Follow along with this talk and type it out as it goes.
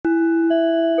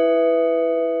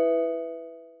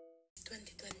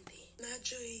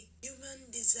Najoy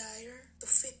human desire to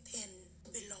fit in,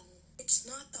 to belong. It's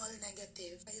not all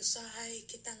negative. Ay usahay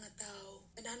kita nga tao,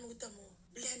 kananuta mo,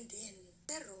 blend in.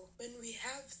 Pero when we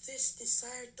have this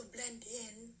desire to blend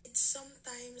in, it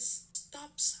sometimes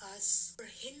stops us or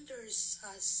hinders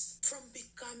us from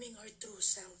becoming our true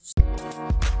selves.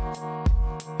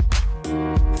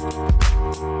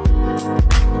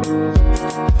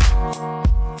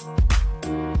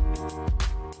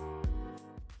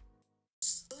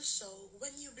 Also,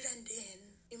 when you blend in,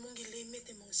 imong gilimit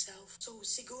imong self. So,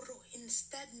 siguro,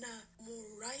 instead na mo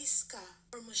rise ka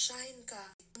or mo shine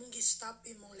ka, imong gi-stop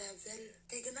imong level.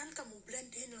 Kay ganan ka mo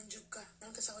blend in lang jud ka.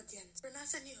 Ganan ka sa audience. Pero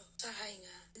nasa niyo, sahay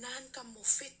nga, ganahan ka mo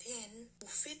fit in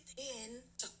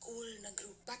sa cool na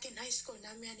group. Back in high school,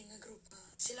 namin nga group.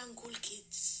 Silang cool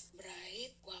kids.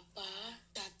 Bright, guwapa,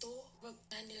 dato, wag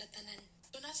na nila tanan.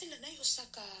 So na sila na usa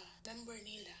ka member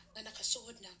nila na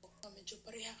nakasuod na ako. Medyo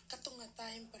pareha katong nga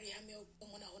time pareha mi og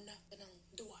panguna-una kanang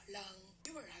duwa lang.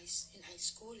 We were in high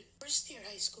school. First year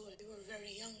high school. We were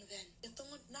very young then. Yung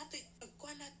tungod nato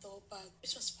pagkuha na to pag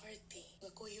Christmas party.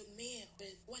 Pagkuyog me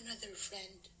with one other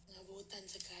friend nga buutan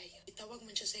sa kayo. Itawag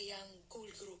man siya sa iyang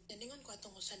cool group. Naningon ko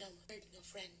atong usa na third nga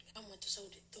friend. Amo to sa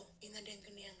dito. Ina din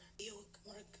ko niya nga.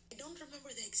 I don't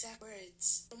remember the exact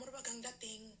words. Tumurabag ang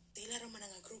dating tila ra man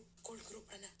nga group. Cool group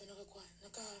na nakakuha.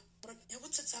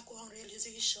 Yabot sa ako ang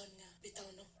realization nga bitaw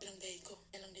no. Ilang day ko.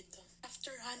 Ilang dito.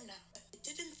 After Hana, I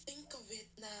didn't think of it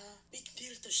na big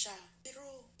deal to siya.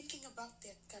 Pero thinking about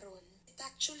it karon, it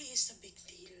actually is a big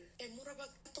deal. Kay murabag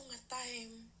atong nga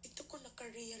time, ito ko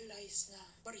naka-realize nga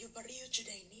baryo-baryo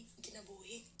juday ni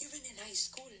kinabuhi. Even in high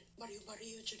school,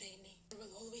 baryo-baryo juday ni. There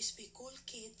will always be cool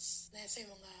kids, nasa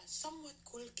mga somewhat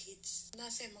cool kids,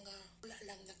 nasa mga wala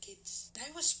lang na kids. And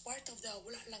I was part of the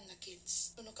wala lang na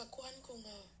kids. So nakakuhan ko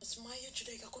nga, mas mayo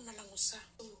juday ako na lang usa.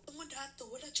 So tungod ato,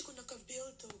 wala siya ko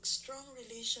naka-build og strong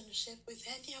relationship with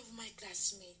any of my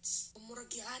classmates.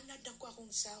 Umuragianad ako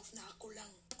akong self na ako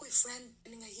lang. Ako'y friend,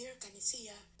 nga year ka ni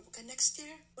siya. Ka next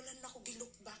year, wala na ako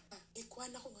gilook back pa.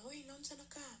 Ikuan ako nga, uy, naon sa na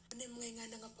ka? Ano yung mga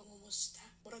nga nga pangumusta?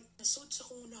 Murag nasud sa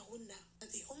kong una-una na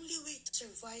the only way to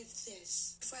survive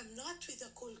this, if I'm not with the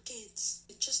cool kids,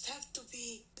 I just have to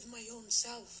be with my own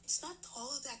self. It's not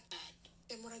all that bad.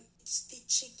 Kaya murag, it's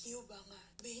teaching you ba nga,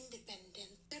 be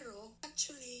independent. Pero,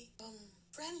 actually,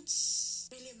 friends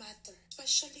really matter.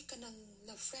 Especially kanang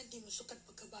na friend ni mo sukad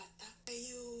pagkabata. Kaya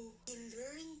you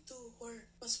learn to, or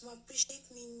mas ma-appreciate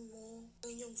mo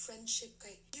ang inyong friendship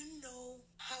kay you know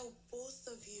how both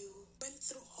of you went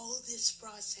through all this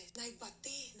process.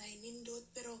 Naibati,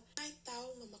 nainindot, pero may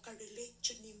tao nga makarelate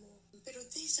dyan ni mo. Pero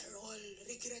these are all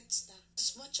regrets na.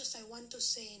 As much as I want to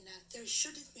say na there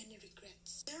shouldn't be any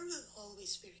regrets, there will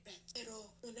always be regrets.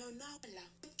 Pero now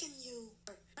lang, what can you,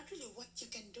 or not really what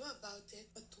you can do about it,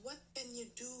 but what can you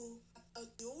do about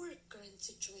your current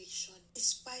situation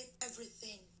despite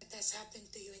everything that has happened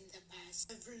to you in the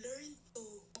past? I've learned to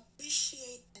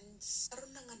appreciate and karon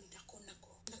na nga nako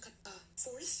nakata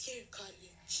fourth year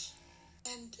college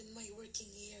and in my working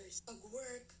years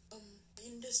pag-work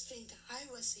industry that I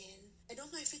was in. I don't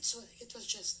know if it was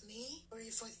just me or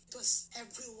if it was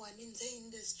everyone in the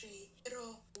industry.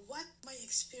 Pero what my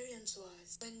experience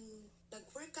was when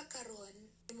nag-work ka karon,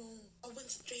 imong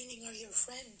once training are your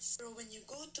friends. Pero when you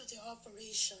go to the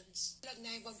operations, lag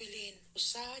na ibabilin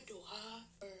usa, duha,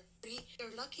 or three.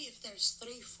 You're lucky if there's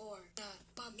 3, 4 na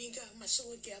mamiga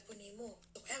masuod gyapon nimo.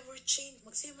 So ever change,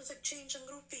 magsima sa change ang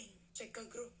grouping. Check ka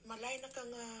group, malay na ka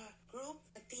nga group,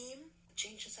 a team,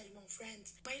 change sa imong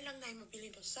friends. May lang na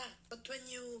mabilin usa. But when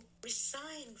you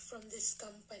resign from this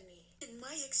company, in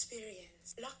my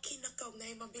experience, lucky na ka na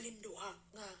mabilin duha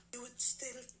nga you would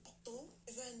still talk to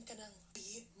even kanang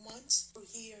months or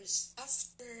years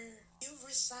after you've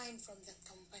resigned from that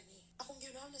company. Akong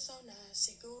ginaw na sa na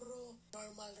siguro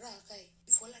normal ra kay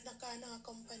if wala na ka na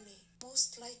company,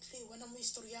 most likely wala mo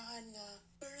istoryahan nga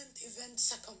current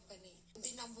events sa company.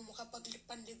 Hindi na mo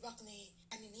makapagpanlibak ni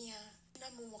kaniniya. Na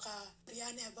mo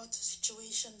maka-reane about sa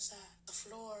situation sa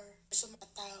floor or sa mga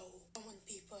tao, common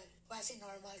people. Kasi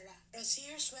normal ra. As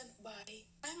years went by,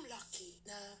 I'm lucky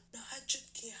na na-adjud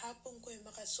hapong ko'y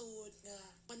makasuod nga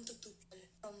 1 to 2 people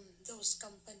from those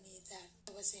company that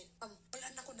I was in. Wala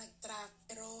na ko nag-track,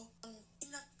 pero ang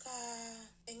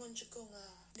pinaka-ingon ko nga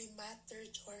they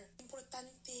mattered or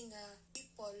importante nga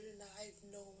people na I've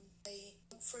known ay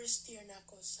first year na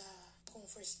ako sa akong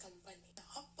first company.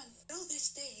 Up until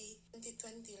this day,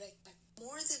 2020, like that,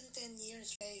 more than 10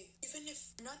 years, even if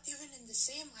not even in the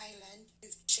same island,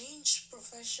 we've changed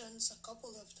professions a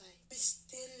couple of times. We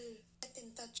still get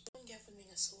in touch. Kung gapon mi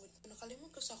nga sud.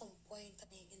 Nakalimot ko sa akong point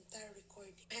ang entire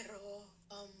recording. Pero,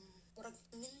 murag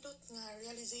nindot nga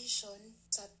realization motivation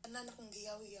sa tanan akong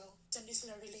giyaw-yaw, sa this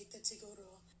na related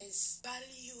siguro, is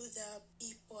value the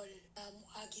people na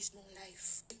muagis mong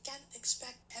life. You can't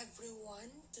expect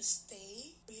everyone to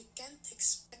stay, or you can't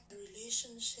expect the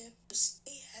relationship to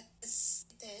stay at as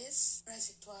it is, or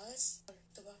as it was, or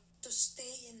diba, to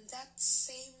stay in that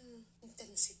same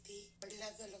intensity or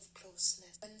level of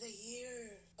closeness when the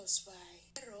year goes by.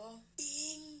 Pero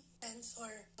being friends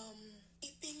or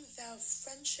keeping the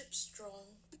friendship strong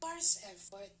requires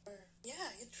effort. Or yeah,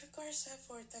 it requires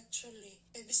effort actually.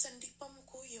 Eh, bisan di pa mo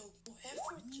kuyog, mo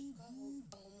effort yung ka o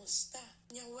pangumusta.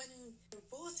 Nya when you're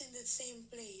both in the same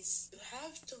place, you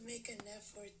have to make an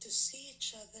effort to see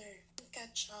each other and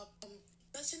catch up.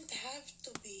 Doesn't have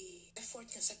to be effort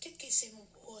na sakit kay sa imong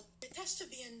buot. It has to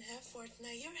be an effort na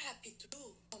you're happy to do.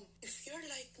 If you're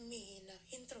like me, na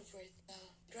introvert, na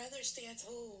rather stay at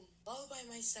home all by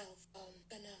myself,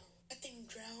 kana getting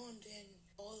drowned in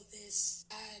all these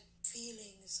bad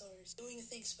feelings or doing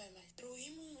things by myself. Pero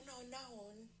imong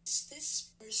una-unahon, is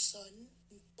this person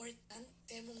important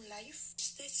sa imong life?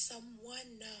 Is this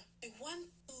someone na I want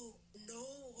to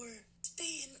know or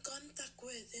stay in contact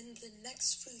with in the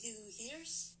next few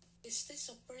years? Is this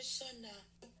a person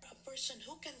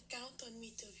who can count on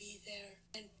me to be there?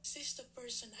 And is this the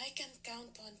person I can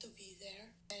count on to be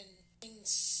there when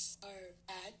things are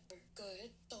bad or good?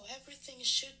 So everything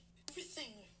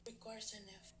requires an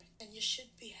effort, and you should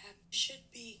be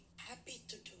happy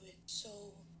to do it.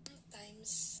 So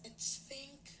sometimes let's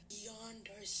think beyond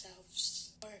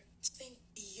ourselves, or think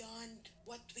beyond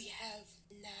what we have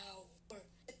now, or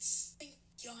let's think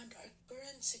beyond our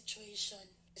current situation,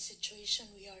 the situation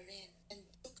we are in, and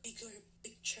look bigger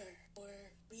picture, or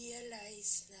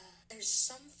realize na there's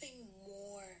something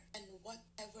more than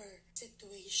whatever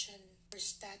situation or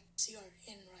status you are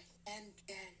in right. And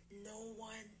again, no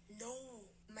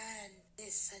man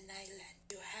is an island.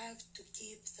 You have to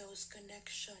keep those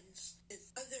connections with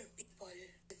other people,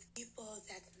 with people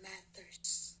that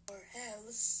matters, or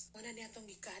else wala niya itong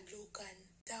ikadlukan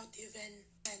without even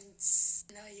friends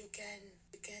na you can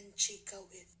chika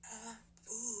with.